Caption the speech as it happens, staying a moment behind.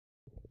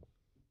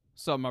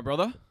What's up, my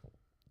brother?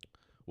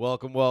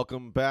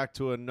 Welcome back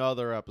to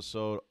another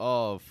episode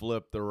of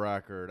Flip the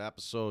Record,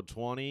 episode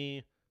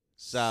 27.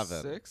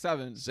 Seven.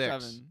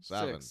 Seven.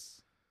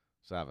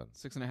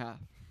 6.5.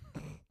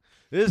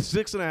 This is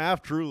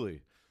 6.5,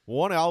 truly.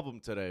 One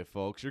album today,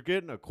 folks. You're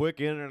getting a quick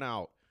in and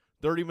out,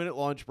 30-minute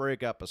lunch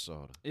break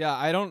episode. Yeah,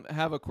 I don't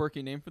have a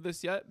quirky name for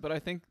this yet, but I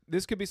think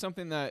this could be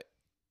something that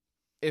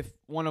if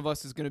one of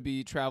us is going to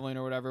be traveling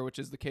or whatever, which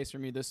is the case for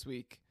me this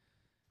week,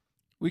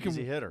 we can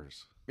Easy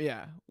hitters.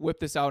 Yeah, whip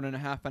this out in a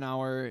half an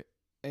hour.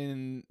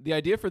 And the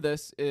idea for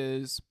this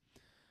is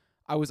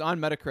I was on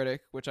Metacritic,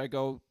 which I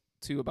go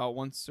to about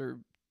once or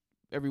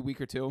every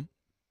week or two.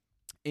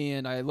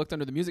 And I looked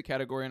under the music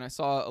category and I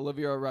saw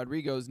Olivia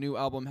Rodrigo's new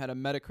album had a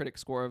Metacritic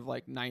score of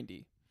like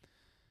 90,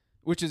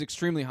 which is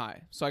extremely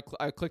high. So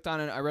I clicked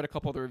on it. I read a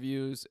couple of the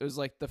reviews. It was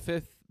like the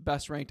 5th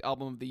best ranked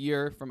album of the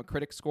year from a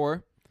critic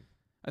score.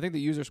 I think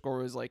the user score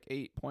was like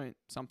 8.4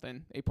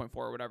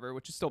 or whatever,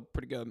 which is still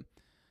pretty good.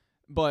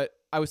 But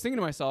I was thinking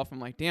to myself, I'm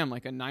like, damn,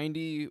 like a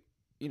 90,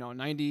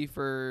 90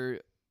 for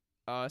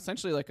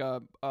essentially like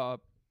a I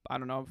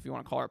don't know if you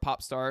want to call her a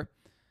pop star.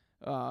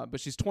 But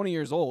she's 20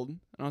 years old. And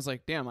I was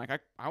like, damn, like I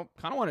kind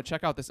of want to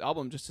check out this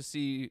album just to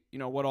see,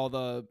 what all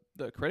the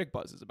critic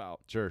buzz is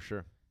about. Sure.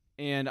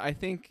 And I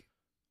think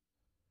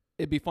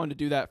it'd be fun to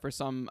do that for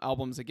some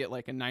albums that get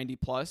like a 90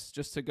 plus,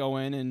 just to go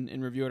in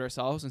and review it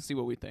ourselves and see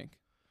what we think.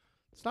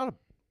 It's not a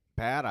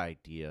bad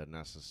idea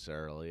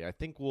necessarily. I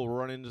think we'll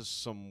run into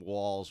some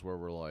walls where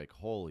we're like,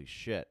 holy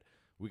shit,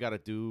 we got to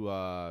do,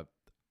 I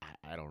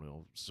don't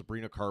know,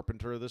 Sabrina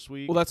Carpenter this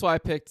week. Well, that's why I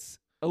picked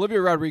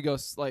Olivia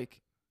Rodrigo's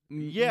like,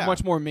 yeah,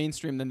 much more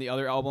mainstream than the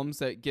other albums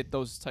that get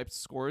those types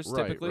of scores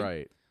typically.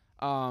 Right.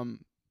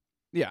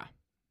 Yeah.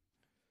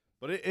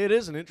 But it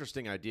is an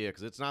interesting idea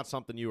because it's not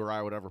something you or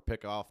I would ever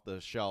pick off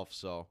the shelf.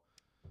 So,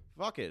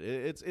 fuck it.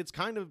 It's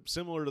kind of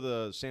similar to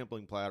the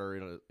sampling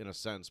platter in a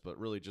sense, but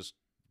really just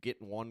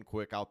getting one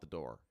quick out the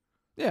door.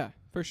 Yeah,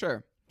 for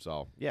sure.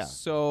 So, yeah.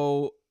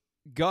 So,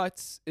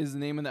 Guts is the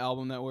name of the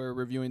album that we're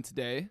reviewing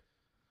today.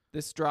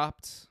 This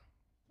dropped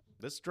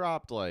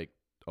like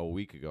a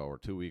week ago or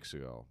 2 weeks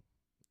ago.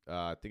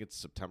 I think it's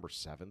September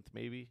 7th,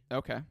 maybe.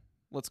 Okay.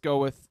 Let's go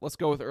with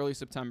early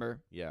September.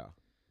 Yeah.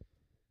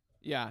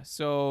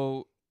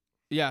 So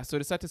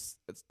to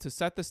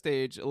set the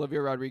stage,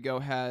 Olivia Rodrigo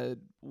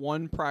had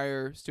one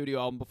prior studio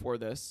album before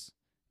this,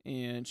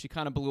 and she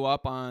kind of blew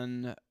up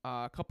on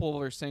a couple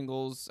of her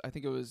singles. I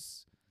think it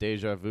was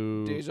Deja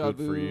Vu, Good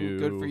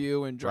For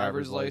You, and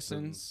Driver's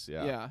License.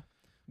 Yeah.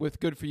 With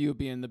Good For You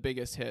being the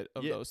biggest hit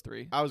of those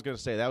three. I was going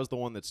to say, that was the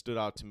one that stood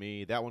out to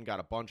me. That one got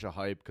a bunch of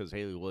hype because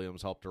Haley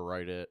Williams helped her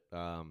write it.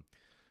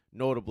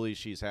 Notably,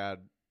 she's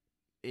had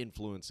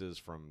influences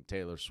from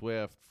Taylor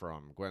Swift,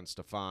 from Gwen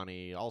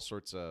Stefani, all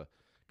sorts of,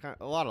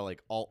 a lot of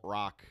like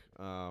alt-rock,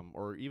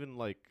 or even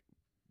like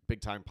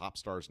big-time pop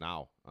stars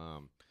now.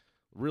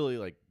 Really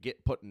like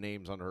putting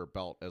names under her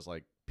belt as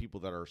like people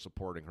that are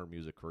supporting her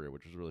music career,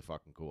 which is really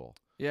fucking cool.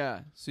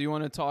 Yeah. So you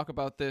want to talk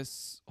about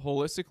this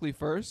holistically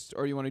first,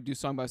 or you want to do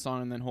song by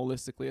song and then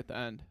holistically at the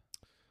end?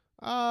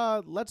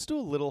 Let's do a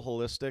little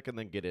holistic and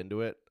then get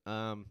into it.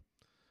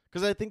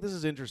 Because I think this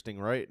is interesting,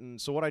 right? And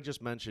so what I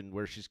just mentioned,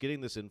 where she's getting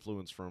this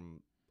influence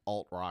from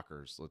alt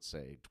rockers, let's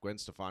say, Gwen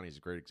Stefani is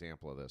a great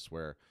example of this,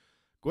 where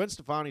Gwen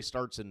Stefani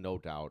starts in No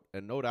Doubt,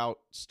 and No Doubt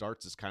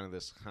starts as kind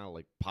of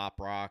like pop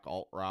rock,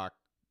 alt rock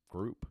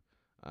group.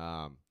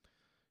 Along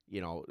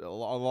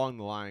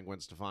the line, Gwen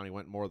Stefani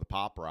went more the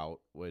pop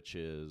route, which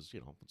is,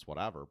 it's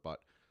whatever.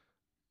 But,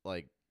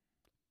 like,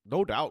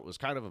 No Doubt was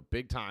kind of a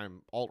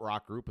big-time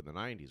alt-rock group in the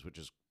 90s, which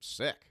is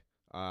sick.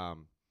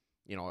 Again,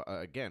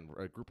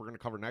 a group we're going to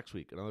cover next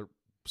week, another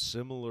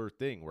similar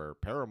thing where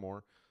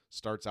Paramore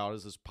starts out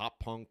as this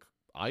pop-punk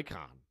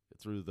icon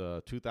through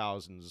the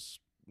 2000s,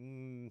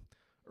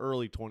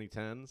 early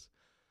 2010s,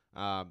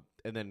 and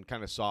then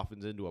kind of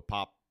softens into a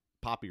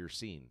poppier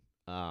scene.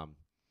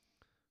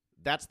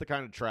 That's the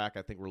kind of track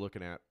I think we're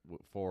looking at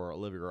for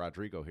Olivia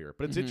Rodrigo here.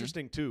 But it's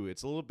interesting, too.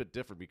 It's a little bit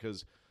different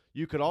because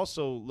you could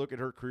also look at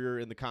her career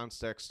in the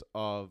context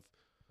of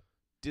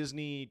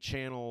Disney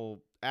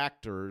Channel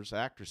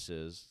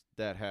actresses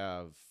that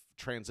have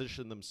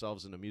transitioned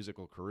themselves into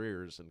musical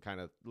careers and kind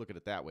of look at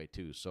it that way,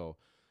 too. So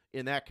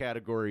in that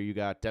category, you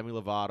got Demi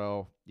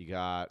Lovato, you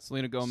got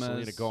Selena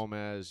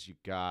Gomez, you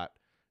got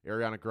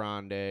Ariana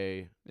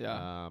Grande.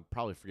 Yeah.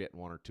 Probably forgetting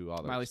one or two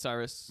others.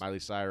 Miley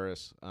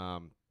Cyrus.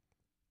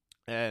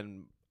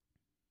 And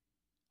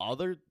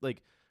other,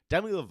 like,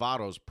 Demi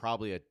Lovato's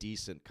probably a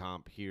decent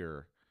comp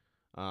here,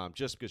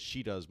 just because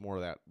she does more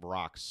of that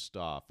rock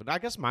stuff. And I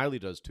guess Miley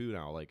does too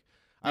now. Like,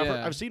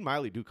 I've seen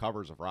Miley do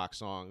covers of rock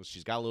songs.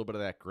 She's got a little bit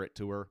of that grit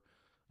to her.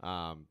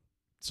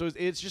 So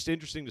it's just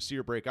interesting to see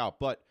her break out.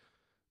 But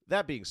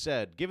that being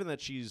said, given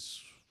that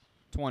she's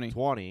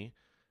 20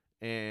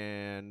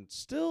 and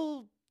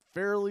still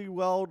fairly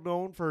well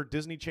known for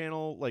Disney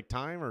Channel like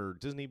time or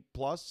Disney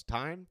Plus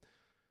time,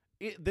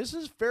 this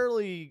is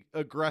fairly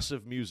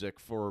aggressive music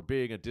for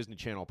being a Disney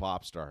Channel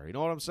pop star. You know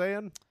what I'm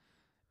saying?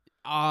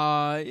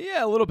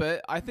 Yeah, a little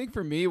bit. I think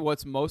for me,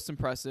 what's most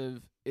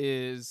impressive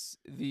is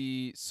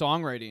the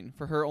songwriting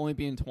for her only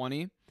being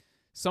 20.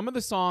 Some of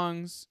the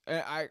songs,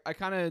 I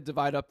kind of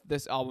divide up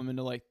this album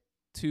into like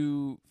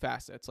two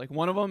facets. Like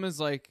one of them is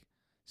like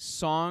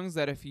songs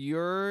that if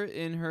you're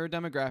in her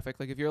demographic,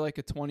 like if you're like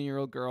a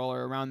 20-year-old girl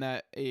or around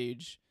that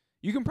age,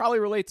 you can probably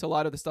relate to a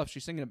lot of the stuff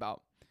she's singing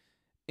about.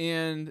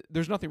 And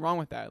there's nothing wrong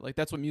with that. Like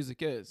that's what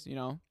music is, you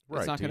know? Right,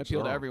 It's not going to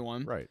appeal to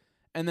everyone. Right.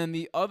 And then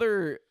the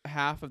other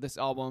half of this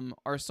album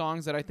are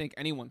songs that I think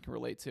anyone can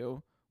relate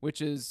to, which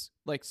is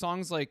like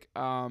songs like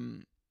the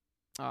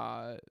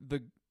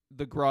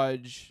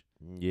Grudge.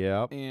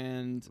 Yep.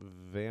 And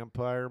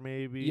Vampire,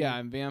 maybe. Yeah,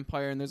 and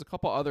Vampire, and there's a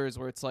couple others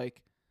where it's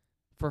like,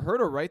 for her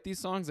to write these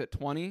songs at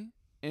 20,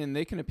 and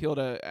they can appeal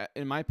to,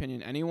 in my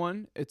opinion,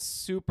 anyone. It's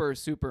super,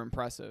 super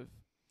impressive.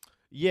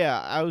 Yeah,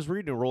 I was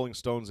reading a Rolling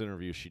Stones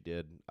interview she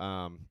did,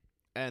 and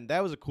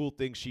that was a cool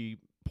thing she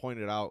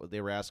pointed out.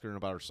 They were asking her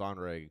about her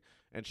songwriting,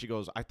 and she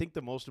goes, "I think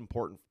the most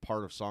important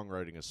part of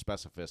songwriting is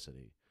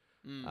specificity,"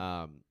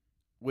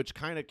 which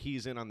kind of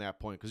keys in on that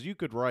point because you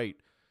could write,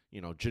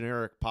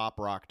 generic pop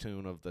rock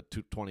tune of the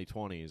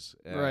 2020s,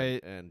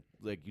 right? And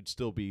like you'd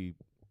still be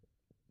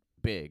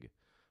big,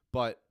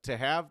 but to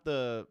have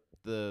the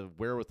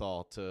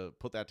wherewithal to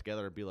put that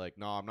together and be like,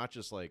 no, I'm not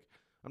just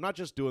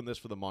doing this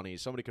for the money.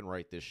 Somebody can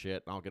write this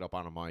shit, and I'll get up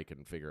on a mic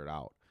and figure it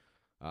out.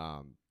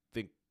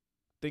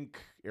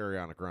 Think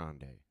Ariana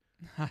Grande.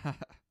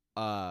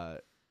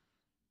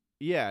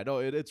 Yeah, no,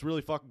 it's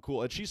really fucking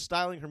cool, and she's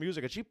styling her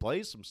music, and she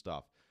plays some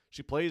stuff.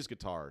 She plays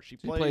guitar. She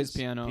plays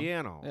piano.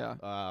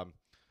 Yeah.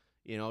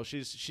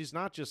 She's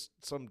not just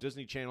some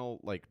Disney Channel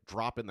like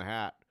drop in the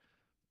hat.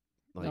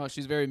 Like, no,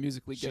 she's very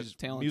musically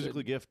talented.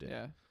 Musically gifted.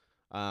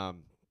 Yeah.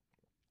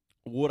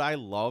 Would I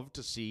love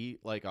to see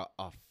like a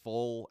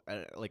full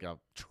like a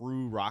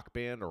true rock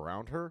band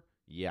around her?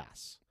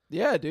 Yes.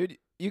 Yeah, dude.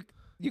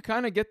 You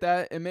kind of get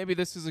that, and maybe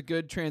this is a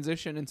good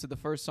transition into the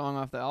first song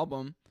off the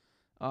album,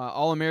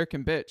 All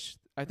American Bitch.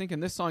 I think in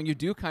this song you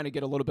do kind of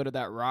get a little bit of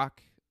that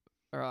rock,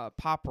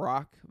 pop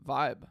rock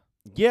vibe.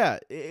 Yeah,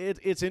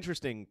 it's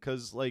interesting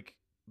because like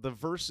the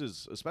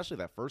verses, especially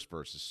that first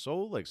verse, is so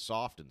like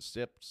soft and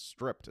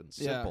stripped and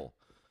simple.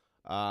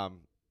 Yeah.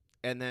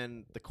 And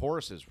then the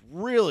choruses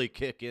really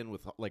kick in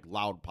with like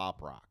loud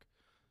pop rock,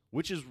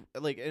 which is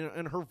like,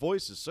 and her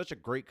voice is such a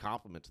great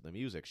compliment to the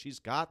music. She's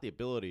got the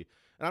ability,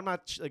 and I'm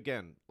not,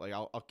 again, like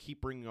I'll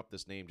keep bringing up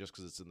this name just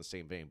because it's in the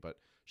same vein, but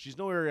she's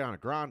no Ariana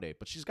Grande,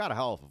 but she's got a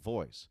hell of a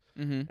voice,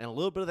 and a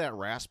little bit of that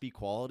raspy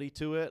quality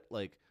to it.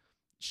 Like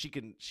she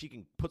can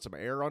put some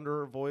air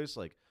under her voice,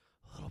 like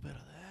a little bit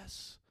of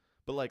this,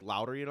 but like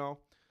louder,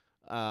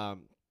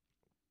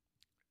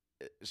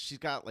 she's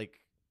got like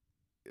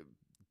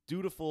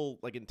dutiful,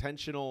 like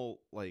intentional,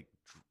 like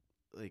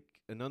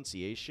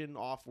enunciation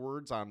off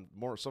words on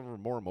some of her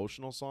more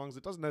emotional songs.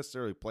 It doesn't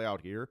necessarily play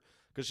out here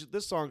because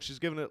this song she's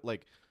giving it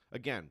like,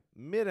 again,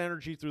 mid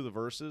energy through the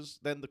verses.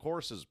 Then the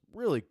chorus is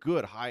really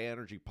good high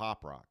energy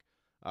pop rock,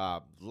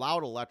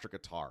 loud electric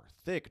guitar,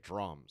 thick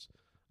drums,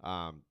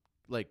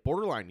 like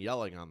borderline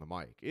yelling on the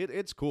mic.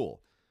 It's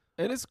cool.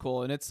 It is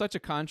cool, and it's such a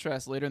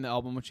contrast later in the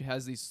album when she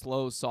has these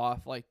slow,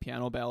 soft, like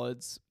piano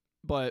ballads.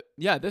 But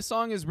yeah, this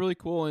song is really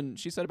cool, and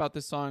she said about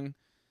this song,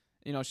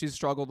 she's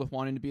struggled with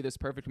wanting to be this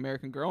perfect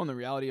American girl and the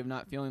reality of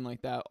not feeling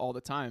like that all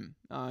the time.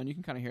 And you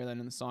can kind of hear that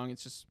in the song.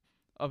 It's just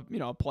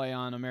a play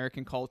on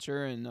American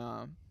culture and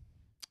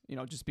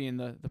just being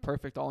the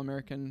perfect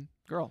all-American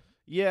girl.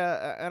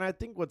 Yeah, and I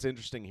think what's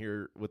interesting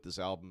here with this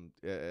album,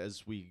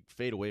 as we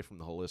fade away from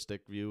the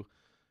holistic view,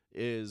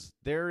 is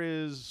there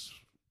is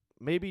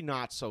maybe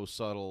not so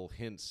subtle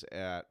hints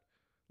at,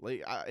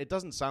 like, it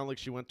doesn't sound like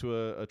she went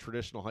to a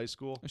traditional high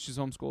school. She's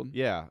homeschooled.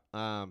 Yeah.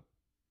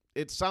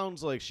 It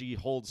sounds like she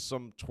holds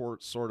some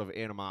sort of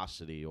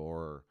animosity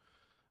or,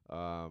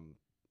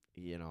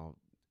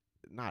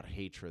 not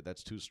hatred.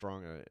 That's too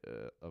strong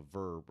a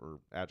verb or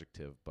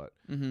adjective, but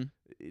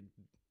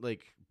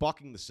like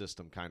bucking the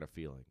system kind of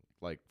feeling.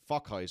 Like,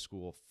 fuck high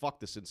school,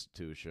 fuck this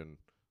institution,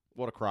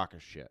 what a crock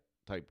of shit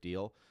type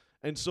deal.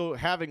 And so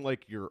having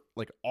like your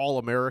like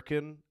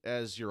All-American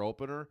as your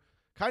opener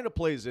kind of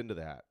plays into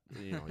that.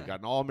 You got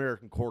an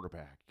All-American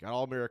quarterback, you got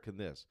All-American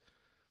this,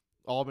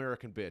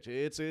 All-American bitch.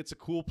 It's a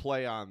cool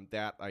play on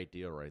that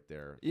idea right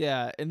there.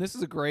 Yeah, and this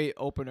is a great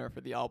opener for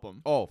the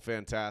album. Oh,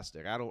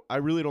 fantastic. I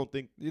really don't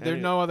think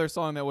there's no other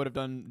song that would have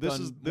done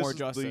more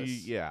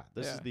justice.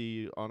 This is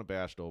the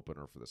unabashed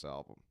opener for this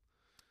album.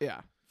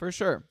 Yeah, for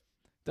sure.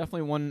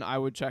 Definitely one I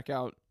would check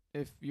out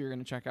if you're going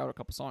to check out a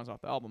couple songs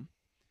off the album.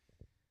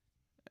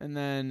 And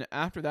then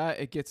after that,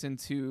 it gets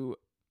into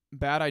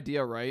Bad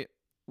Idea, Right?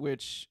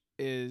 Which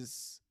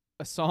is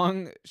a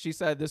song. She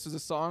said this was a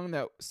song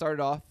that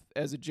started off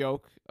as a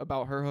joke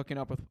about her hooking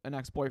up with an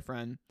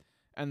ex-boyfriend.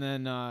 And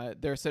then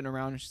they're sitting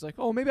around and she's like,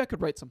 oh, maybe I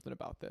could write something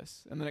about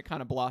this. And then it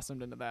kind of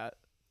blossomed into that.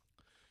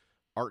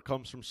 Art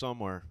comes from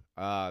somewhere.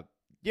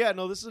 Yeah,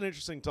 no, this is an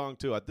interesting song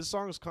too. This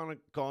song has kind of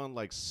gone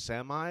like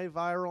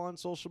semi-viral on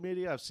social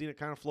media. I've seen it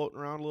kind of floating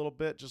around a little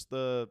bit, just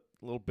the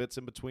little bits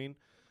in between.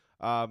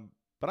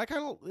 But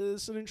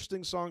it's an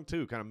interesting song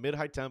too. Kind of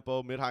mid-high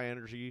tempo, mid-high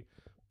energy,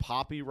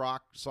 poppy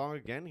rock song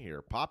again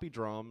here. Poppy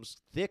drums,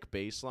 thick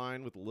bass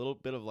line with a little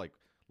bit of like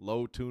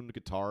low-tuned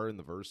guitar in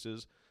the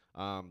verses.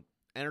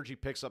 Energy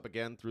picks up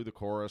again through the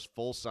chorus,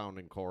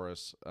 full-sounding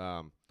chorus.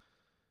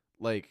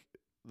 Like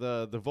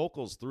the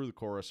vocals through the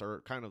chorus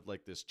are kind of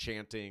like this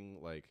chanting,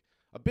 like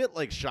a bit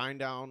like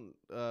Shinedown,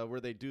 where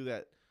they do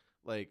that,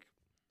 like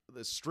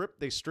they strip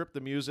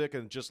the music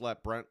and just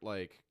let Brent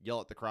like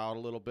yell at the crowd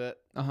a little bit.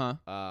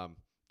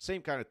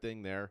 Same kind of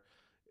thing there.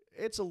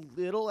 It's a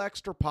little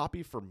extra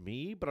poppy for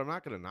me, but I'm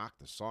not going to knock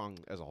the song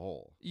as a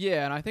whole.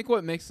 Yeah, and I think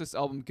what makes this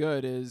album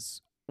good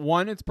is,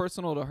 one, it's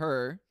personal to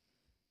her,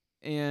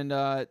 and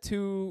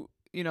two,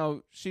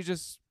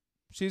 she's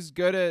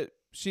good at,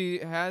 she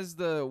has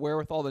the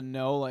wherewithal to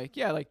know, like,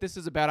 yeah, like this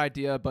is a bad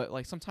idea, but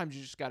like sometimes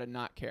you just got to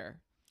not care.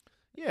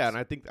 Yeah, and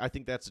I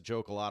think that's a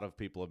joke a lot of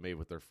people have made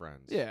with their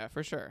friends. Yeah,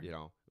 for sure.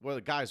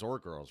 Whether guys or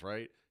girls,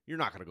 right? You're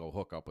not going to go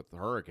hook up with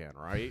her again,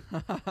 right?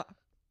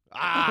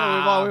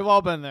 We've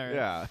all been there.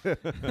 Yeah.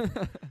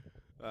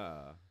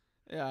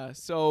 Yeah.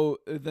 So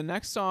the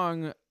next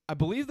song, I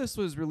believe this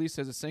was released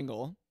as a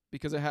single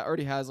because it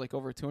already has like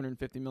over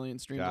 250 million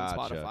streams on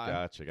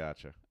Spotify.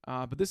 Gotcha.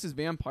 But this is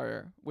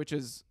Vampire, which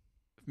is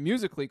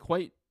musically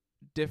quite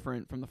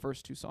different from the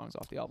first two songs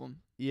off the album.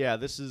 Yeah,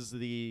 this is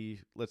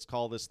let's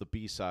call this the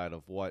B-side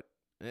of what,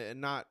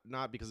 and not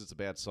because it's a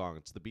bad song.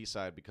 It's the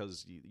B-side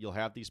because you'll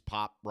have these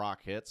pop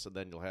rock hits and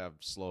then you'll have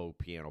slow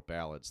piano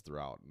ballads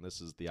throughout, and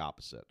this is the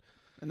opposite.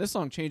 And this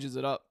song changes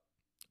it up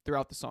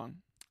throughout the song.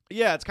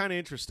 Yeah, it's kind of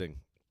interesting.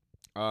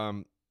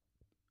 Sorry.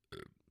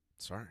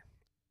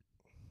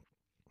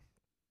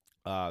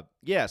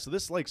 Yeah, so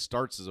this like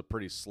starts as a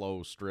pretty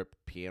slow strip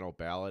piano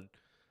ballad.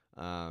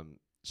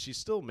 She's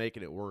still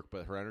making it work,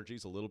 but her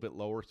energy's a little bit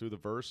lower through the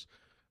verse.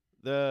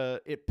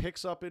 It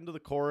picks up into the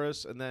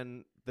chorus, and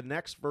then the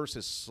next verse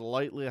is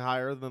slightly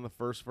higher than the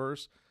first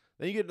verse.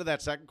 Then you get into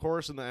that second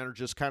chorus, and the energy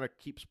just kind of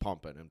keeps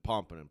pumping and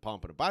pumping and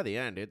pumping. And by the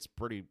end, it's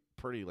pretty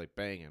like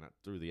banging it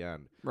through the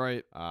end.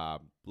 Right.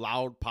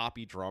 Loud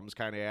poppy drums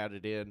kind of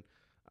added in.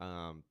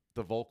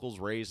 The vocals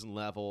raise in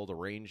level. The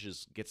range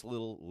gets a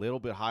little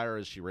bit higher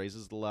as she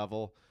raises the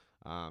level.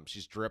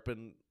 She's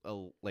dripping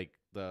like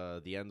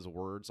the ends of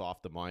words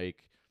off the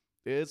mic.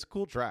 It's a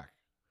cool track.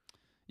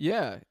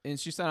 Yeah, and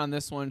she said on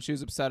this one she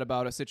was upset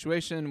about a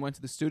situation, went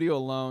to the studio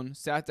alone,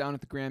 sat down at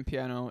the grand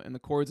piano, and the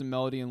chords and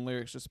melody and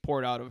lyrics just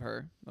poured out of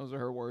her. Those are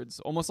her words.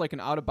 Almost like an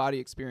out-of-body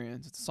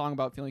experience. It's a song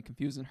about feeling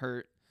confused and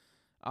hurt,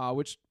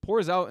 which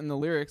pours out in the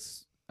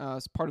lyrics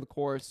as part of the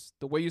chorus.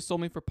 The way you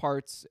sold me for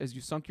parts as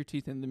you sunk your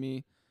teeth into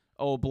me.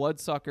 Oh,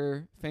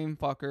 bloodsucker, fame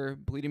fucker,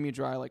 bleeding me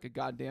dry like a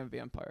goddamn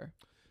vampire.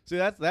 See,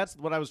 that's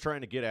what I was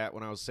trying to get at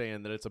when I was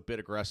saying that it's a bit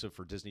aggressive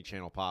for Disney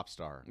Channel pop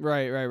star.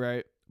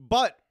 Right.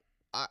 But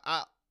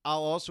I'll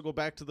also go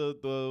back to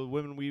the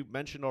women we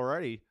mentioned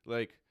already.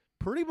 Like,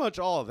 pretty much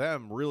all of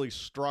them really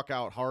struck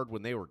out hard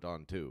when they were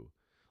done, too.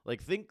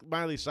 Like, think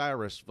Miley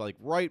Cyrus, like,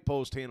 right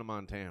post Hannah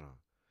Montana.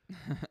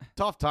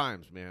 Tough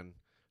times, man.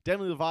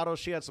 Demi Lovato,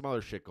 she had some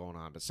other shit going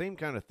on, but same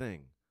kind of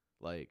thing.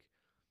 Like,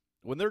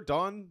 when they're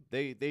done,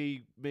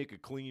 they make a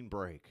clean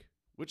break,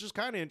 which is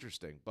kind of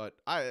interesting. But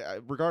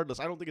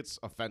regardless, I don't think it's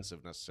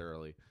offensive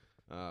necessarily.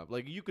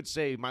 Like, you could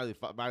say Miley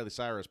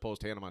Cyrus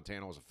post Hannah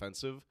Montana was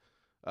offensive.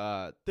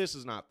 This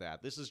is not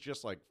that. This is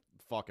just like,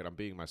 fuck it, I'm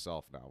being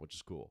myself now, which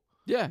is cool.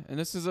 Yeah, and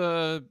this is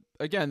a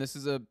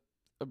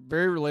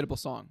very relatable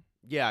song.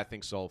 Yeah, I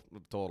think so.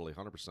 Totally,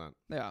 100%.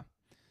 Yeah.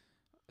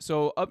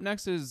 So up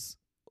next is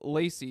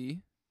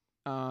Lacey.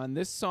 And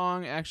this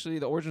song, actually,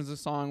 the origins of the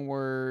song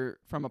were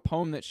from a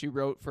poem that she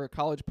wrote for a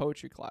college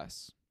poetry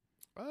class.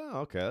 Oh,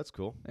 okay, that's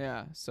cool.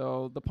 Yeah,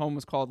 so the poem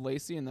was called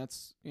Lacey, and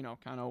that's,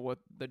 kind of what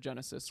the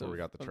genesis of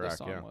the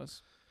song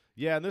was.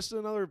 Yeah, and this is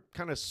another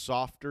kind of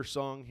softer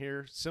song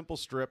here. Simple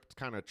stripped,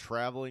 kind of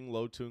traveling,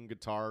 low-tuned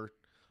guitar.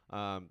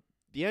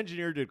 The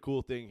engineer did a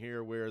cool thing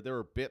here where there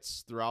were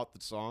bits throughout the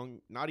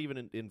song, not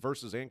even in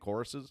verses and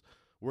choruses,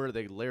 where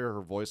they layer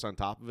her voice on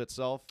top of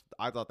itself.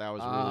 I thought that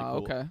was really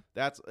cool. Okay.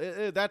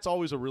 That's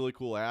always a really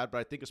cool ad, but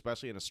I think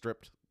especially in a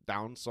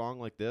stripped-down song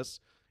like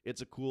this,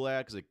 it's a cool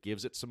ad because it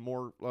gives it some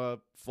more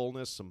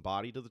fullness, some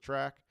body to the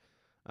track.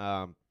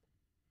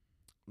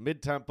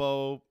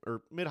 Mid-tempo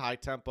or mid-high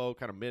tempo,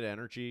 kind of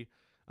mid-energy.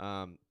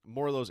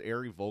 More of those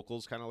airy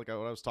vocals, kind of like what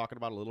I was talking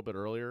about a little bit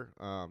earlier.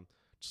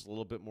 Just a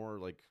little bit more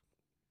like,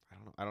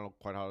 I don't know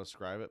quite how to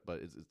describe it,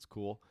 but it's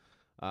cool.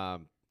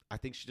 I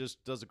think she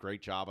just does a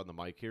great job on the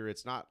mic here.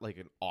 It's not like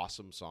an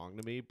awesome song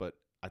to me, but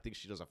I think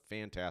she does a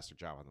fantastic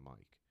job on the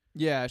mic.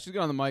 Yeah, she's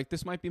good on the mic.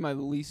 This might be my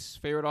least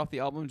favorite off the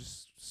album.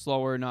 Just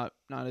slower, not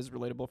as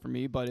relatable for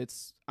me, but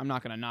I'm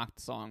not going to knock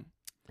the song.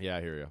 Yeah,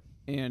 I hear you.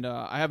 And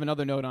I have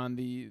another note on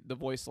the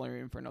voice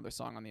layering for another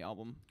song on the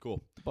album.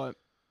 Cool. But,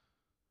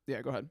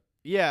 yeah, go ahead.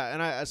 Yeah,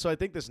 and I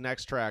think this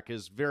next track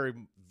is very,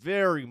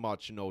 very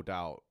much no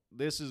doubt.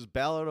 This is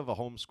Ballad of a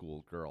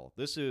Homeschooled Girl.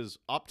 This is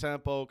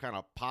up-tempo, kind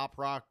of pop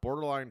rock,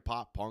 borderline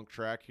pop punk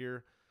track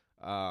here.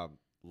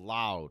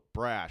 Loud,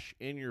 brash,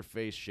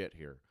 in-your-face shit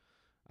here.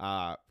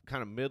 kind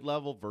of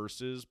mid-level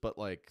verses, but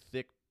like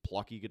thick,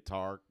 plucky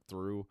guitar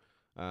through.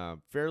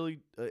 Fairly,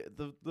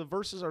 the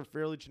verses are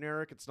fairly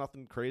generic. It's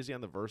nothing crazy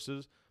on the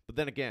verses, but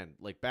then again,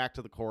 like back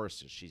to the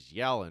choruses, she's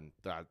yelling.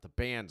 The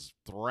band's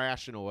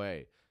thrashing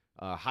away.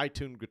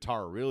 High-tuned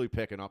guitar really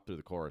picking up through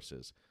the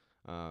choruses.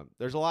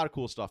 There's a lot of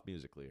cool stuff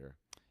musically here.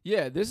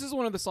 Yeah, this is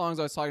one of the songs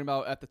I was talking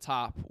about at the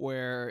top,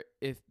 where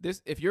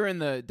if you're in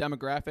the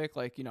demographic,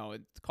 like,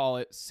 call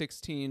it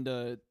 16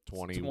 to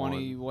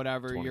 20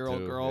 whatever year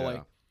old girl,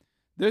 like,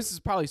 this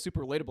is probably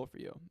super relatable for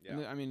you.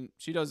 Yeah. I mean,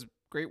 she does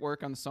great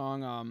work on the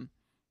song.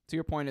 To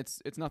your point,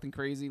 it's nothing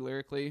crazy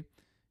lyrically.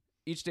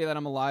 Each day that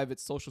I'm alive,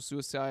 it's social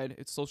suicide.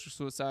 It's social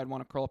suicide.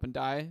 Want to curl up and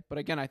die. But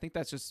again, I think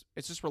it's just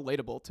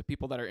relatable to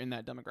people that are in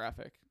that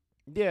demographic.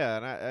 Yeah,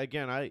 and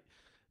I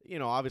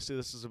obviously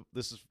this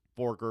is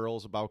for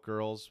girls, about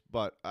girls,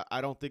 but I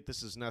don't think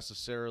this is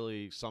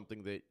necessarily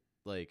something that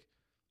like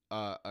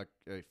a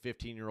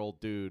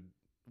 15-year-old dude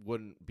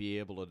wouldn't be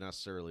able to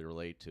necessarily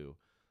relate to.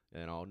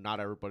 Not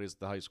everybody's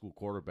the high school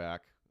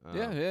quarterback.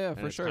 Yeah,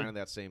 for it's sure. Kind of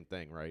that same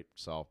thing, right?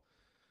 So,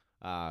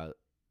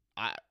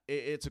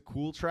 it's a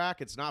cool track.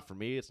 It's not for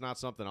me. It's not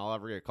something I'll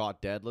ever get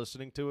caught dead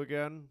listening to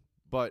again.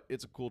 But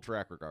it's a cool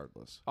track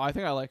regardless. I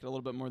think I liked it a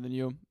little bit more than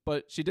you.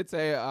 But she did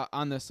say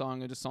on this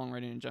song, and just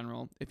songwriting in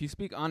general, if you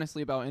speak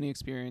honestly about any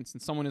experience,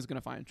 then someone is going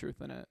to find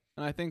truth in it.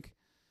 And I think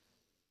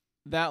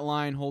that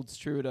line holds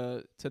true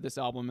to this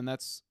album, and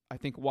that's, I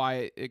think,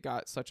 why it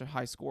got such a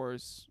high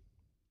scores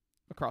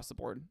across the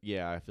board.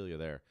 Yeah, I feel you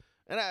there.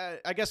 And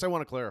I guess I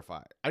want to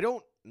clarify. I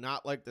don't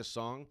not like this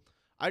song.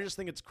 I just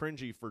think it's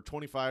cringy for a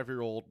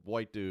 25-year-old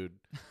white dude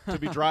to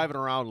be driving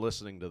around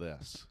listening to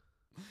this.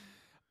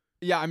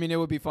 Yeah, I mean, it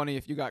would be funny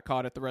if you got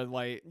caught at the red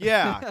light.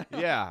 Yeah.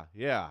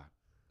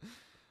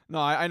 No,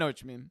 I know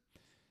what you mean.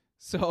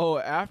 So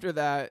after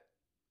that,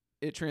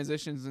 it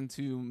transitions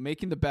into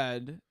Making the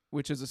Bed,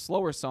 which is a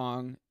slower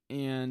song.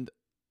 And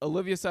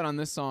Olivia said on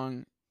this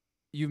song,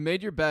 "You've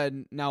made your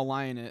bed, now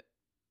lie in it,"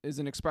 is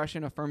an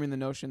expression affirming the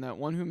notion that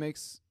one who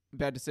makes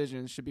bad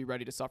decisions should be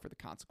ready to suffer the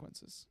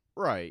consequences.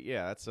 Right,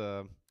 yeah, that's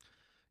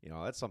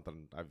that's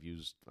something I've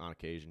used on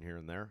occasion here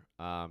and there.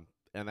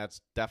 And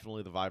that's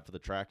definitely the vibe for the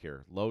track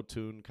here. Low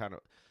tune kind of.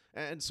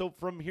 And so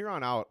from here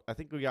on out, I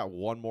think we got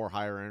one more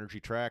higher energy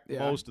track. Yeah.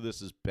 Most of this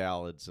is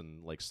ballads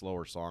and like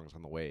slower songs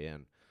on the way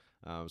in.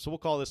 So we'll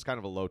call this kind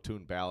of a low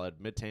tune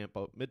ballad,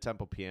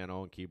 mid-tempo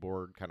piano and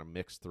keyboard kind of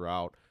mixed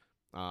throughout.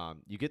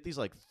 You get these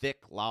like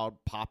thick, loud,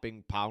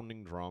 popping,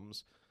 pounding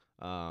drums,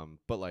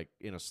 but like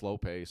in a slow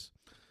pace.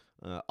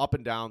 Up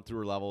and down through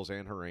her levels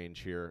and her range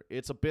here.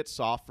 It's a bit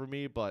soft for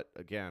me, but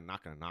again,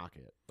 not going to knock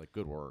it. Like,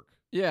 good work.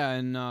 Yeah,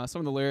 and some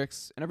of the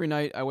lyrics. And every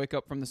night I wake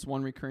up from this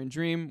one recurring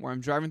dream where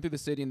I'm driving through the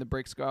city and the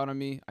brakes go out on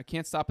me. I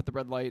can't stop at the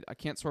red light. I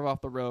can't swerve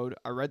off the road.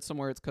 I read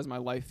somewhere it's because my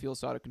life feels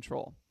so out of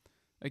control.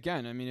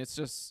 Again, I mean, it's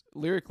just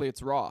lyrically,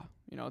 it's raw.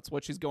 It's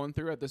what she's going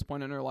through at this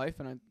point in her life,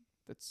 and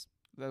that's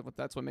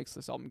what makes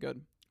this album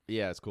good.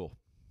 Yeah, it's cool.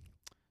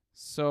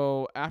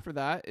 So after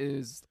that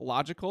is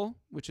Logical,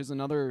 which is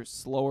another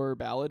slower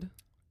ballad.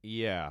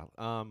 Yeah.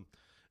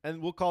 And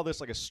we'll call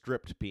this like a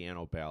stripped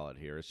piano ballad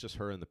here. It's just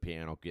her and the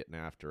piano getting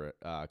after it.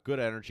 Good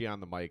energy on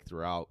the mic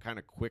throughout. Kind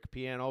of quick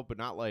piano, but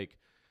not like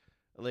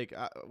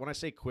when I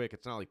say quick,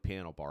 it's not like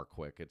piano bar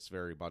quick. It's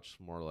very much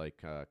more like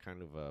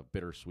kind of a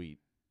bittersweet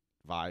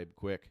vibe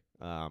quick.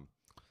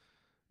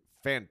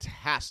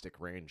 Fantastic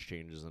range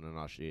changes and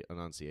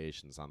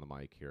enunciations on the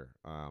mic here.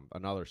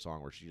 Another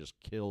song where she just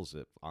kills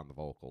it on the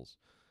vocals.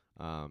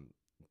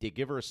 They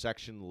give her a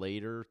section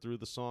later through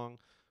the song,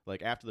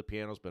 like after the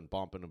piano's been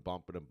bumping and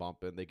bumping and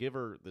bumping. They give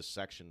her this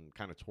section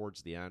kind of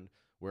towards the end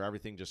where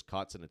everything just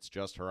cuts and it's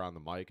just her on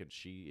the mic, and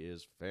she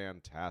is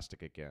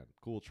fantastic again.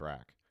 Cool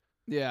track.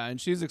 Yeah,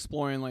 and she's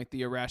exploring like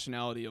the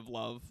irrationality of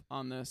love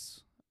on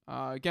this.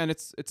 Again,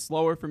 it's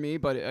slower for me,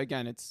 but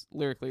again, it's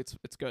lyrically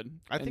it's good.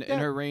 And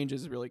her range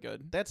is really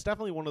good. That's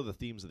definitely one of the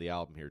themes of the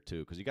album here too,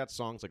 because you got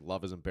songs like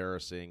 "Love Is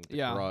Embarrassing," "The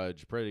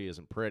Grudge," "Pretty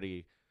Isn't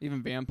Pretty,"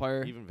 even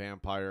 "Vampire."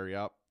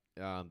 Yep.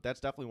 That's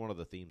definitely one of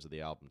the themes of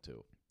the album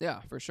too. Yeah,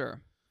 for sure.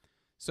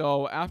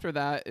 So after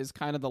that is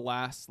kind of the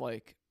last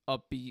like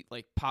upbeat,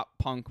 like pop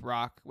punk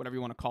rock, whatever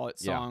you want to call it,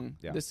 song.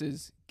 Yeah. This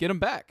is "Get 'Em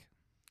Back."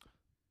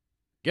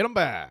 Get 'Em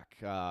Back.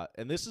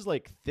 And this is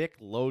like thick,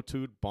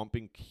 low-tuned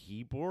bumping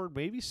keyboard,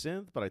 maybe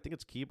synth, but I think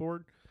it's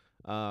keyboard.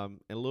 And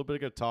a little bit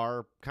of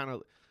guitar, kind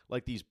of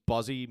like these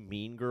buzzy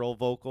Mean Girl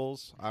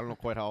vocals. I don't know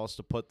quite how else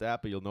to put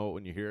that, but you'll know it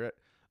when you hear it.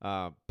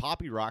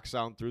 Poppy rock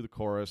sound through the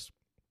chorus.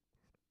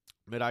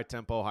 Mid-high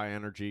tempo, high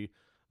energy.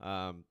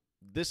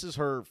 This is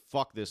her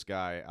 "Fuck This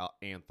Guy"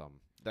 anthem.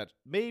 That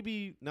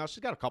maybe, now she's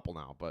got a couple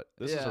now, but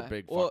this is her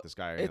big "Fuck This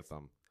Guy"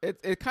 anthem.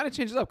 It kind of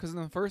changes up because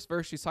in the first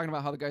verse she's talking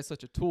about how the guy's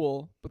such a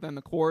tool, but then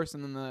the chorus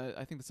and then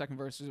I think the second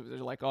verse they're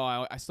like,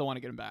 oh, I still want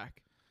to get him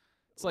back.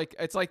 It's like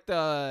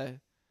I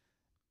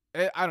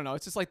don't know.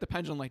 It's just like the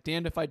pendulum, like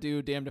damned if I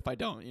do, damned if I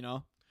don't.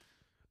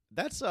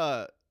 That's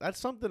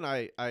something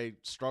I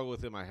struggle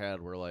with in my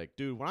head. Where like,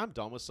 dude, when I'm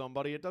done with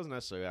somebody, it doesn't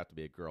necessarily have to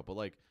be a girl, but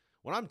like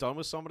when I'm done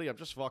with somebody, I'm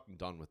just fucking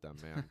done with them,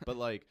 man. But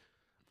like,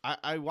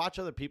 I watch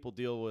other people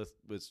deal with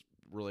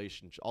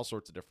relationship, all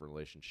sorts of different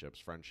relationships,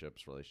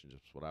 friendships,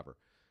 relationships, whatever.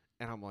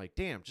 And I'm like,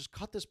 damn, just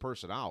cut this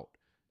person out.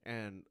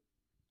 And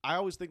I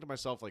always think to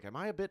myself, like, am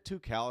I a bit too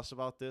callous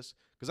about this?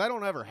 Because I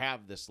don't ever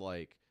have this,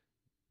 like,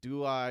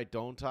 do I,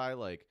 don't I?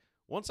 Like,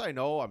 once I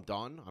know I'm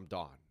done, I'm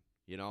done,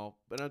 you know?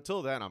 But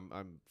until then,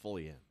 I'm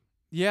fully in.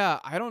 Yeah,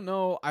 I don't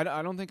know. I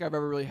don't think I've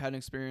ever really had an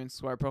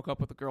experience where I broke up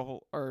with a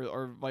girl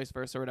or vice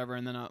versa or whatever,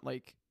 and then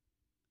like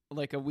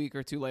a week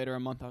or two later, a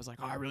month, I was like,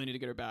 oh, I really need to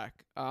get her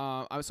back.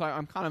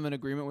 I'm kind of in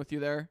agreement with you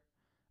there.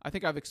 I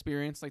think I've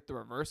experienced like the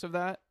reverse of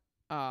that.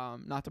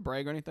 Not to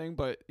brag or anything,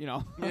 but you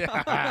know.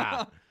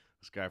 Yeah.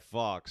 This guy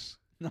fucks.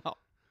 No.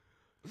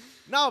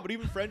 No, but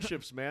even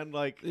friendships, man.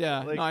 Like,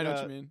 Yeah, like, no, I know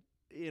what you mean.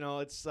 You know,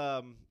 it's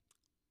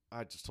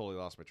I just totally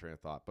lost my train of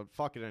thought. But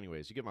fuck it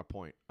anyways. You get my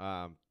point.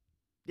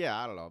 Yeah,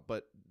 I don't know.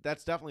 But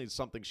that's definitely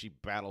something she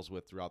battles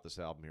with throughout this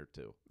album here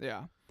too.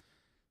 Yeah.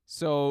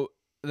 So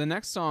the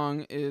next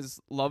song is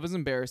Love is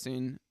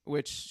Embarrassing,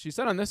 which she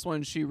said on this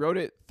one, she wrote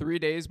it 3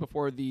 days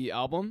before the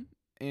album.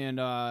 And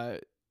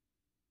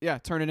yeah,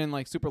 turned it in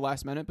like super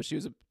last minute, but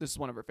this is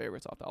one of her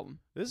favorites off the album.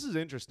 This is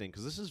interesting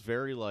because this is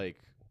very like,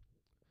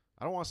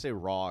 I don't want to say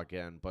raw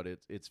again, but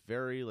it's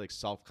very like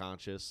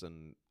self-conscious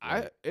and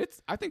like,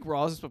 I think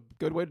raw is a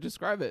good way to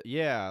describe it.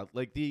 yeah,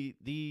 like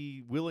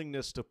the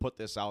willingness to put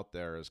this out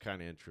there is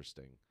kind of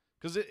interesting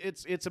because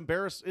it's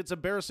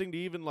embarrassing to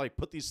even like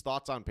put these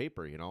thoughts on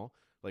paper, you know,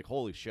 like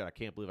holy shit, I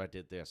can't believe I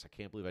did this, I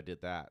can't believe I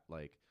did that,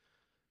 like,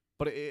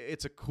 but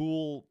it's a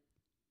cool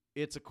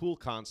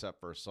concept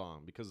for a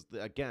song because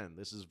again,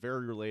 this is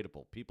very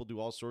relatable. People do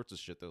all sorts of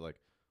shit. They're like,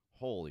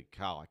 holy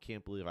cow, I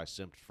can't believe I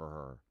simped for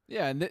her.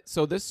 Yeah, and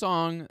so this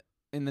song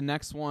and the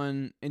next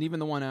one and even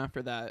the one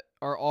after that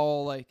are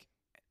all like,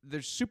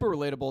 they're super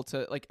relatable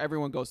to like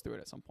everyone goes through it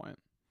at some point.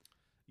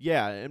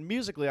 Yeah, and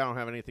musically I don't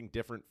have anything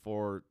different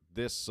for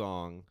this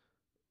song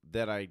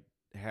that I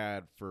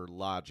had for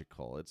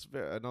Logical. It's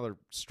another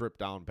stripped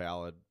down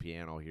ballad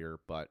piano here,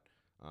 but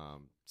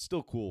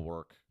still cool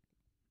work.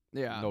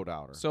 Yeah. No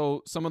doubter.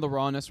 So some of the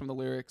rawness from the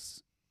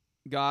lyrics: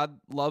 God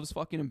loves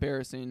fucking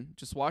embarrassing.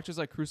 Just watch as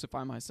I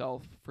crucify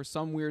myself. For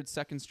some weird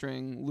second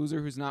string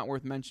loser who's not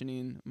worth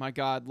mentioning. My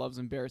God loves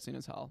embarrassing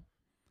as hell.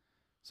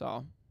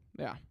 So,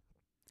 yeah.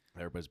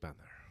 Everybody's been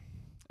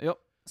there. Yep.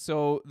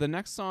 So the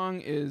next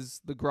song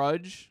is The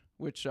Grudge,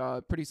 which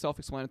pretty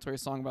self-explanatory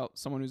song about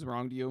someone who's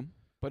wronged you,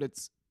 but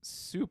it's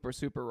super,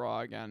 super raw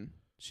again.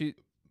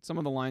 Some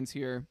of the lines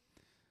here.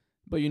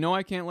 But you know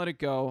I can't let it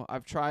go.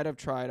 I've tried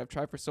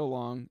for so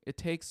long. It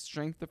takes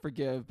strength to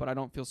forgive, but I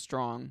don't feel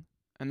strong.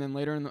 And then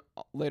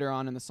later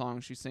on in the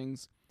song, she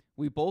sings,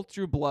 we both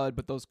drew blood,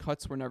 but those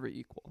cuts were never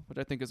equal, which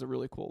I think is a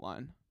really cool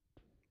line.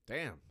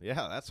 Damn.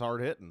 Yeah, that's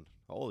hard hitting.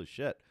 Holy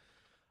shit.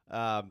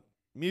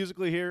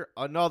 Musically here,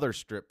 another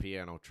strip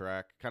piano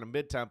track, kind of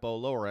mid-tempo,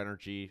 lower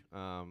energy,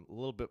 a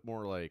little bit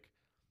more like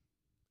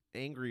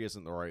angry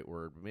isn't the right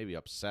word, but maybe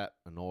upset,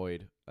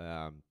 annoyed,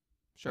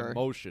 Sure.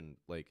 emotion,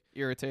 like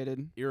Irritated,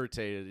 and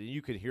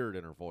you can hear it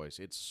in her voice.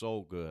 It's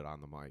so good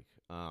on the mic.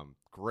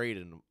 Great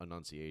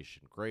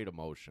enunciation, great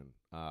emotion.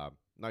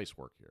 Nice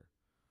work here.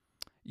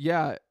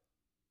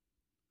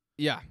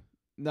 Yeah.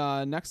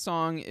 The next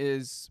song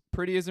is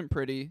Pretty Isn't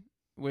Pretty,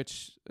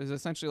 which is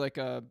essentially like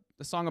a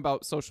song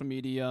about social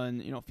media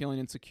and, you know, feeling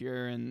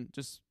insecure and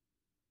just,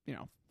 you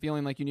know,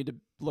 feeling like you need to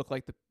look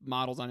like the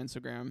models on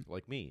Instagram.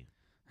 Like me.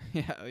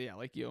 Yeah,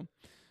 like you.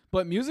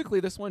 But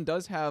musically, this one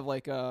does have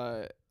like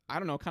a, I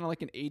don't know, kind of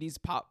like an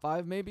 80s pop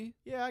vibe maybe.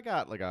 Yeah, I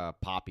got like a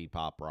poppy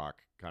pop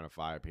rock kind of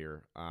vibe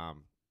here.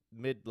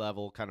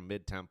 Mid-level, kind of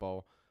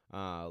mid-tempo.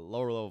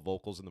 Lower level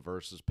vocals in the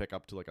verses pick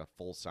up to like a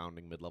full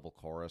sounding mid-level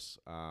chorus.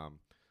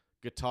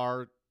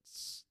 Guitar,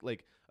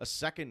 like a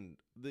second,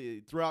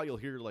 throughout you'll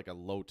hear like a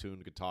low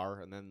tuned guitar,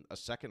 and then a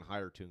second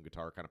higher tuned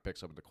guitar kind of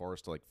picks up in the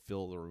chorus to like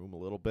fill the room a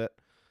little bit.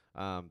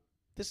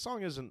 This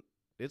song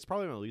it's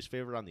probably my least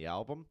favorite on the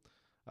album.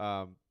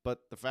 But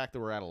the fact that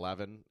we're at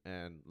 11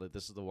 and like,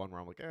 this is the one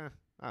where I'm like,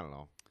 I don't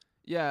know.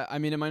 Yeah, I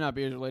mean, it might not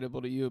be as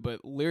relatable to you,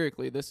 but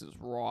lyrically, this is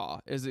raw,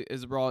 as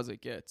raw as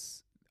it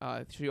gets.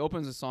 She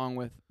opens the song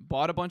with,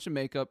 bought a bunch of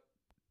makeup,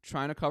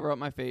 trying to cover up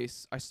my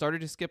face. I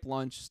started to skip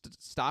lunch,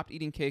 stopped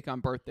eating cake on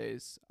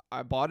birthdays.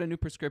 I bought a new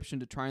prescription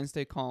to try and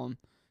stay calm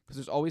because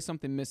there's always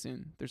something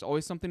missing. There's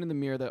always something in the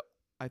mirror that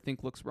I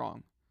think looks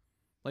wrong.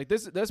 Like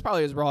that's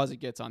probably as raw as it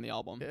gets on the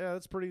album. Yeah,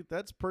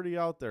 that's pretty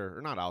out there.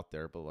 Or not out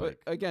there, but like.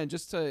 But again,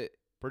 just to.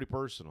 Pretty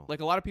personal. Like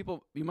a lot of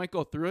people, you might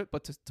go through it,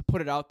 but to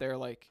put it out there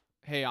like,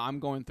 hey,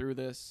 I'm going through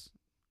this,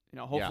 you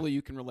know, hopefully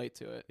you can relate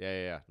to it.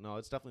 Yeah. No,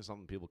 it's definitely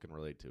something people can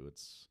relate to.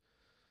 It's,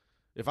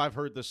 if I've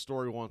heard this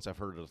story once, I've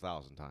heard it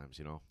 1,000 times,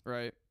 you know?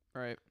 Right.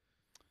 And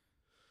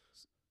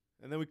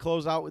then we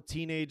close out with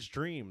Teenage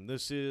Dream.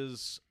 This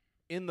is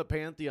in the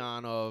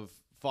pantheon of,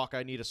 fuck,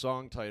 I need a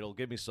song title.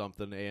 Give me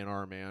something,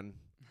 A&R man.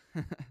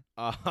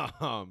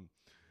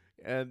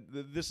 And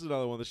this is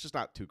another one that's just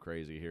not too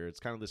crazy here. It's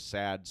kind of this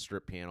sad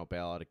strip piano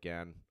ballad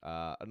again.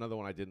 Another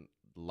one I didn't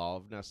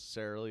love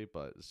necessarily,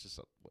 but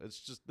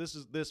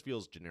this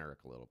feels generic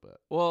a little bit.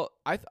 Well,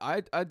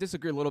 I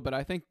disagree a little bit.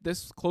 I think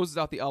this closes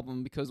out the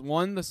album because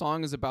one, the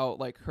song is about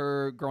like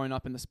her growing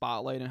up in the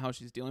spotlight and how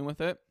she's dealing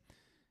with it,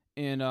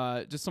 and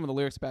just some of the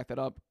lyrics back that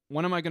up.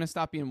 When am I gonna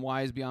stop being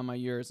wise beyond my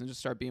years and just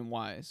start being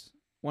wise?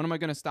 When am I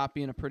gonna stop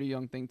being a pretty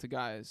young thing to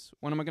guys?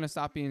 When am I gonna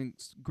stop being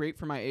great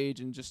for my age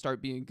and just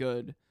start being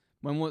good?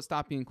 When will it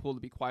stop being cool to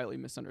be quietly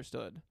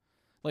misunderstood?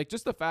 Like,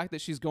 just the fact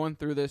that she's going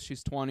through this,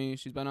 she's 20,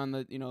 she's been on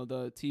the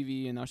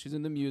TV, and now she's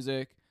into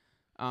music.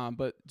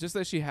 But just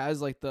that she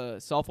has like the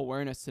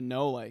self-awareness to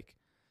know, like,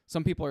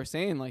 some people are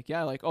saying like,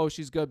 yeah, like, oh,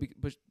 she's good,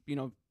 but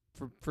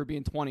for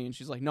being 20, and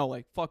she's like, no,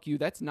 like, fuck you,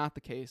 that's not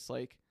the case.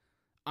 Like,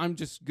 I'm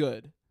just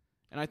good,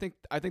 and I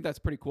think that's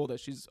pretty cool that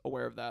she's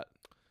aware of that.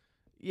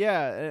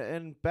 Yeah,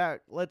 and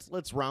back,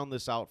 let's round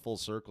this out full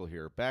circle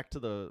here. Back to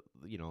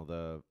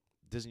the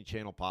Disney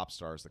Channel pop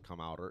stars that come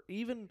out, or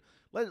even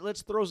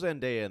let's throw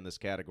Zendaya in this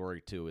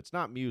category too. It's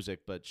not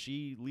music, but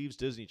she leaves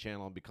Disney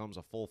Channel and becomes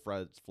a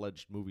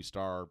full-fledged movie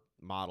star,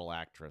 model,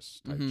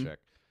 actress type chick.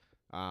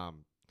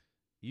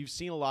 You've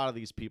seen a lot of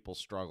these people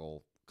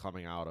struggle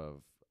coming out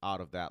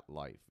of that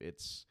life.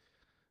 It's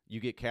you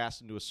get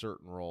cast into a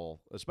certain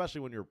role,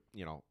 especially when you're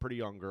pretty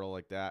young girl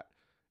like that.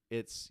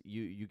 It's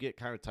you get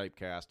kind of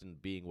typecast in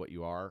being what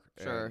you are.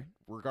 Sure. And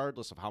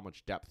regardless of how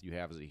much depth you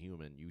have as a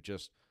human,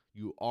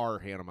 you are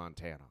Hannah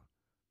Montana.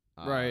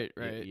 Right.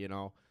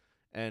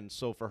 And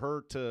so for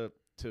her to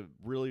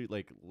really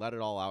like let it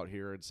all out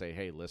here and say,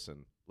 hey,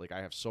 listen, like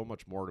I have so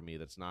much more to me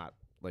that's not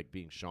like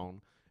being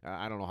shown.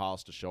 I don't know how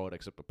else to show it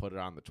except to put it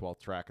on the 12th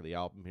track of the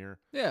album here.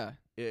 Yeah.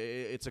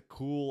 It's a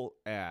cool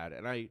ad.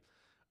 And I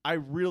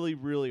really,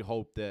 really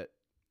hope that,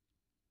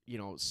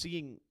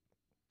 seeing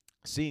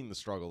the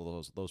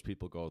struggle those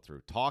people go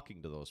through,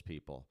 talking to those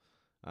people,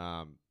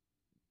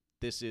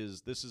 this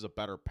is a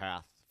better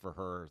path for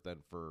her than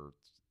for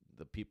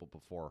the people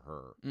before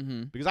her.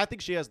 Mm-hmm. Because I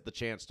think she has the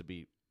chance to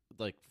be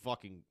like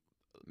fucking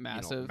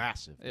massive.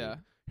 Massive. Yeah.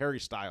 Dude. Harry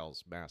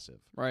Styles, massive.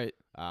 Right.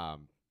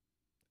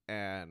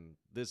 And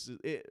this is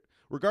it.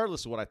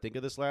 Regardless of what I think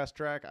of this last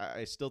track,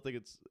 I still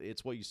think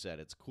it's what you said.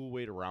 It's a cool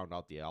way to round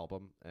out the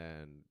album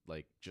and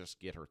like just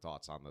get her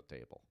thoughts on the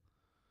table.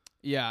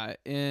 Yeah,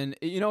 and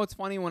it's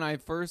funny when I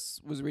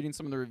first was reading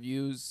some of the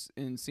reviews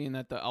and seeing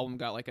that the album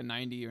got like a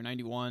 90 or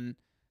 91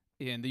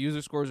 and the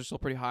user scores are still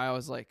pretty high. I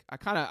was like,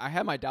 I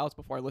had my doubts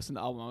before I listened to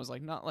the album. I was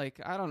like, not like,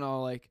 I don't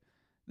know, like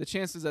the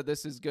chances that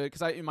this is good,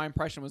 because my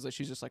impression was that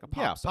she's just like a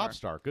pop star. Yeah, pop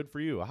star. Good for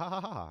you. Ha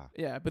ha ha.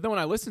 Yeah, but then when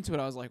I listened to it,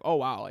 I was like, oh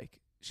wow, like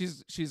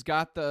she's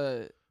got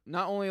the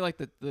not only like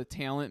the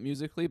talent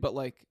musically, but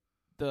like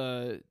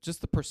the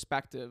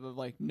perspective of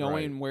like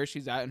knowing where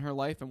she's at in her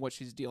life and what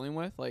she's dealing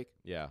with. Like,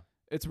 yeah,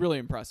 it's really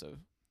impressive.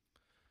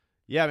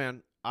 Yeah,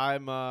 man.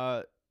 I'm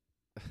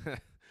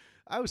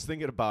I was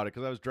thinking about it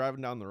because I was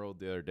driving down the road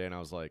the other day and I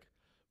was like,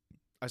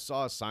 I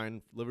saw a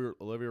sign,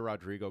 Olivia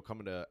Rodrigo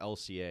coming to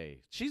LCA.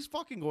 She's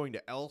fucking going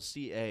to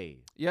LCA.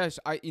 Yeah,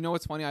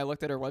 what's funny? I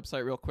looked at her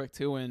website real quick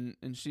too, and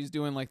she's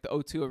doing like the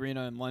O2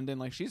 Arena in London.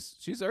 Like she's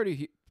she's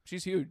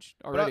huge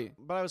already.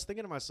 But I was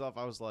thinking to myself,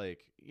 I was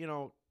like,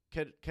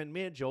 can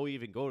me and Joey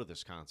even go to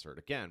this concert?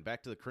 Again,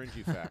 back to the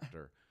cringy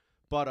factor.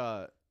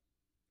 But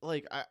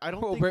like I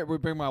don't think we'll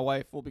bring my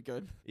wife. We'll be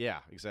good. Yeah,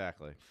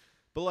 exactly.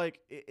 But like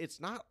it's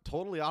not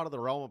totally out of the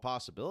realm of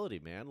possibility,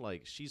 man.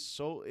 Like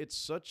it's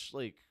such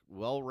like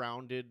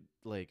well-rounded,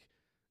 like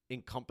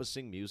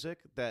encompassing music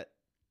that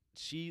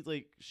she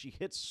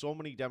hits so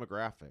many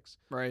demographics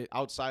right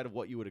outside of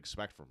what you would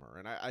expect from her.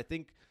 And I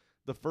think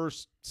the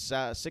first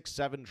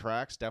 6-7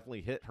 tracks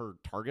definitely hit her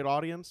target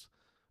audience,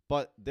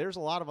 but there's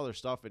a lot of other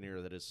stuff in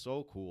here that is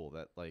so cool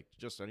that like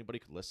just anybody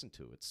could listen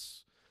to.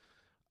 It's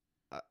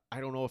I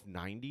don't know if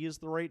 90 is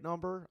the right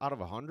number out of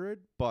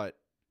 100, but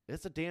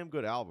it's a damn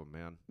good album,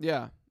 man.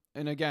 Yeah.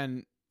 And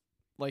again,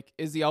 like,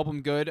 is the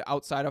album good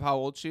outside of how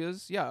old she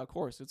is? Yeah, of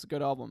course. It's a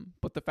good album.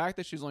 But the fact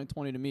that she's only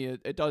 20 to me,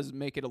 it does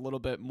make it a little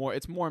bit more,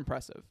 it's more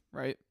impressive,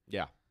 right?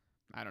 Yeah.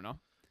 I don't know.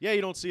 Yeah,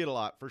 you don't see it a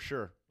lot, for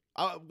sure.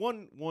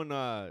 One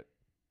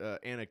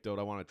anecdote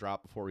I want to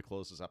drop before we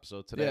close this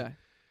episode today. Yeah.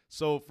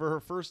 So for her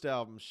first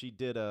album, she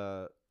did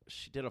a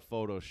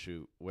photo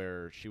shoot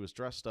where she was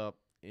dressed up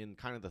in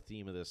kind of the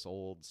theme of this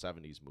old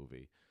 70s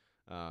movie.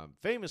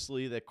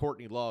 Famously, that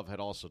Courtney Love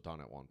had also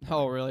done at one point.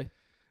 Oh, really?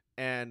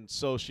 And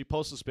so she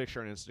posts this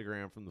picture on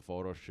Instagram from the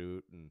photo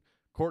shoot, and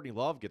Courtney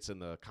Love gets in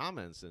the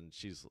comments, and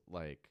she's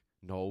like,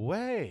 no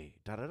way,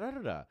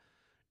 da-da-da-da-da.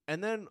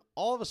 And then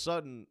all of a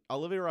sudden,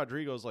 Olivia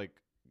Rodrigo's like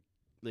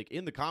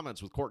in the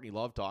comments with Courtney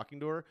Love talking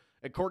to her,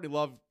 and Courtney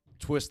Love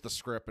twists the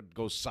script and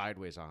goes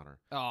sideways on her.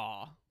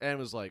 Oh. And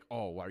was like,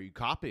 oh, why are you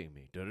copying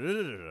me?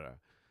 Da-da-da-da-da.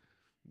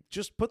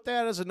 Just put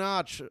that as a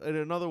notch, and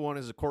another one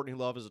is Courtney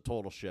Love is a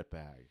total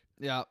shitbag.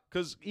 Yeah.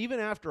 Because even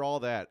after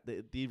all that,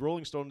 the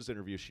Rolling Stones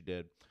interview she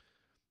did,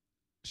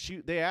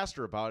 they asked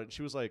her about it, and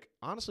she was like,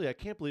 honestly, I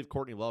can't believe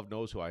Courtney Love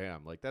knows who I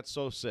am. Like, that's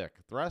so sick.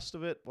 The rest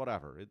of it,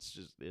 whatever. It's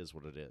just is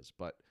what it is.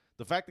 But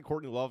the fact that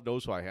Courtney Love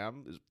knows who I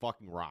am is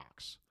fucking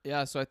rocks.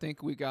 Yeah, so I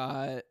think we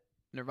got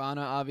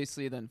Nirvana,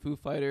 obviously, then Foo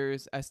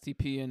Fighters,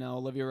 STP, and now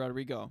Olivia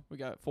Rodrigo. We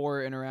got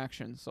 4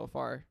 interactions so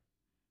far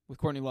with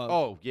Courtney Love.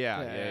 Oh,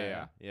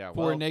 yeah.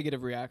 4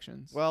 negative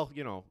reactions. Well,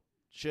 you know,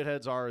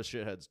 shitheads are as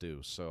shitheads do.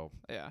 So,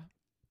 yeah.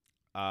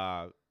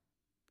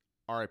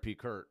 R.I.P.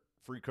 Kurt.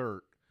 Free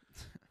Kurt.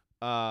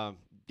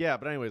 Yeah,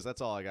 but anyways,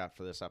 that's all I got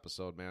for this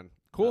episode, man.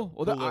 Cool.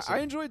 Well, cool I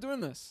enjoy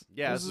doing this.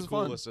 Yeah, this is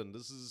cool. Fun. Listen,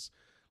 this is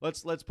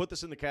let's put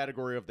this in the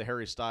category of the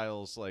Harry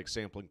Styles like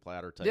sampling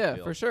platter type Yeah,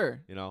 deal. for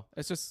sure. You know,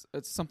 it's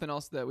something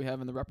else that we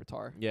have in the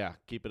repertoire. Yeah,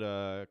 keep it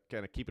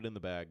keep it in the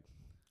bag.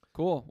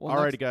 Cool. Well,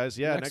 alrighty, guys.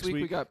 Yeah, next week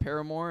we got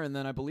Paramore, and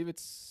then I believe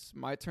it's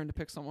my turn to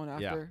pick someone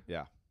after.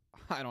 Yeah.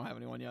 I don't have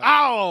anyone yet.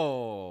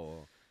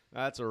 Oh,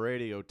 that's a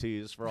radio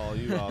tease for all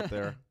you out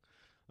there.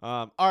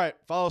 All right,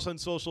 follow us on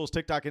socials: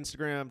 TikTok,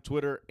 Instagram,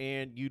 Twitter,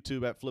 and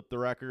YouTube at Flip the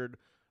Record.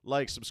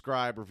 Like,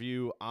 subscribe,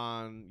 review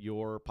on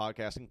your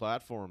podcasting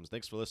platforms.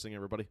 Thanks for listening,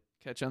 everybody.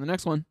 Catch you on the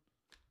next one.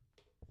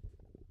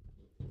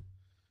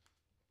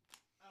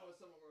 That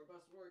was some of our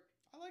best work.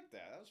 I like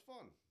that. That was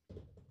fun.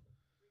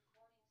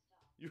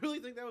 You really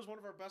think that was one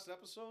of our best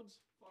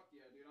episodes? Fuck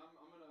yeah, dude.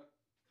 I'm gonna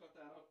cut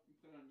that up and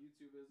put it on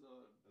YouTube as a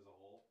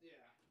whole.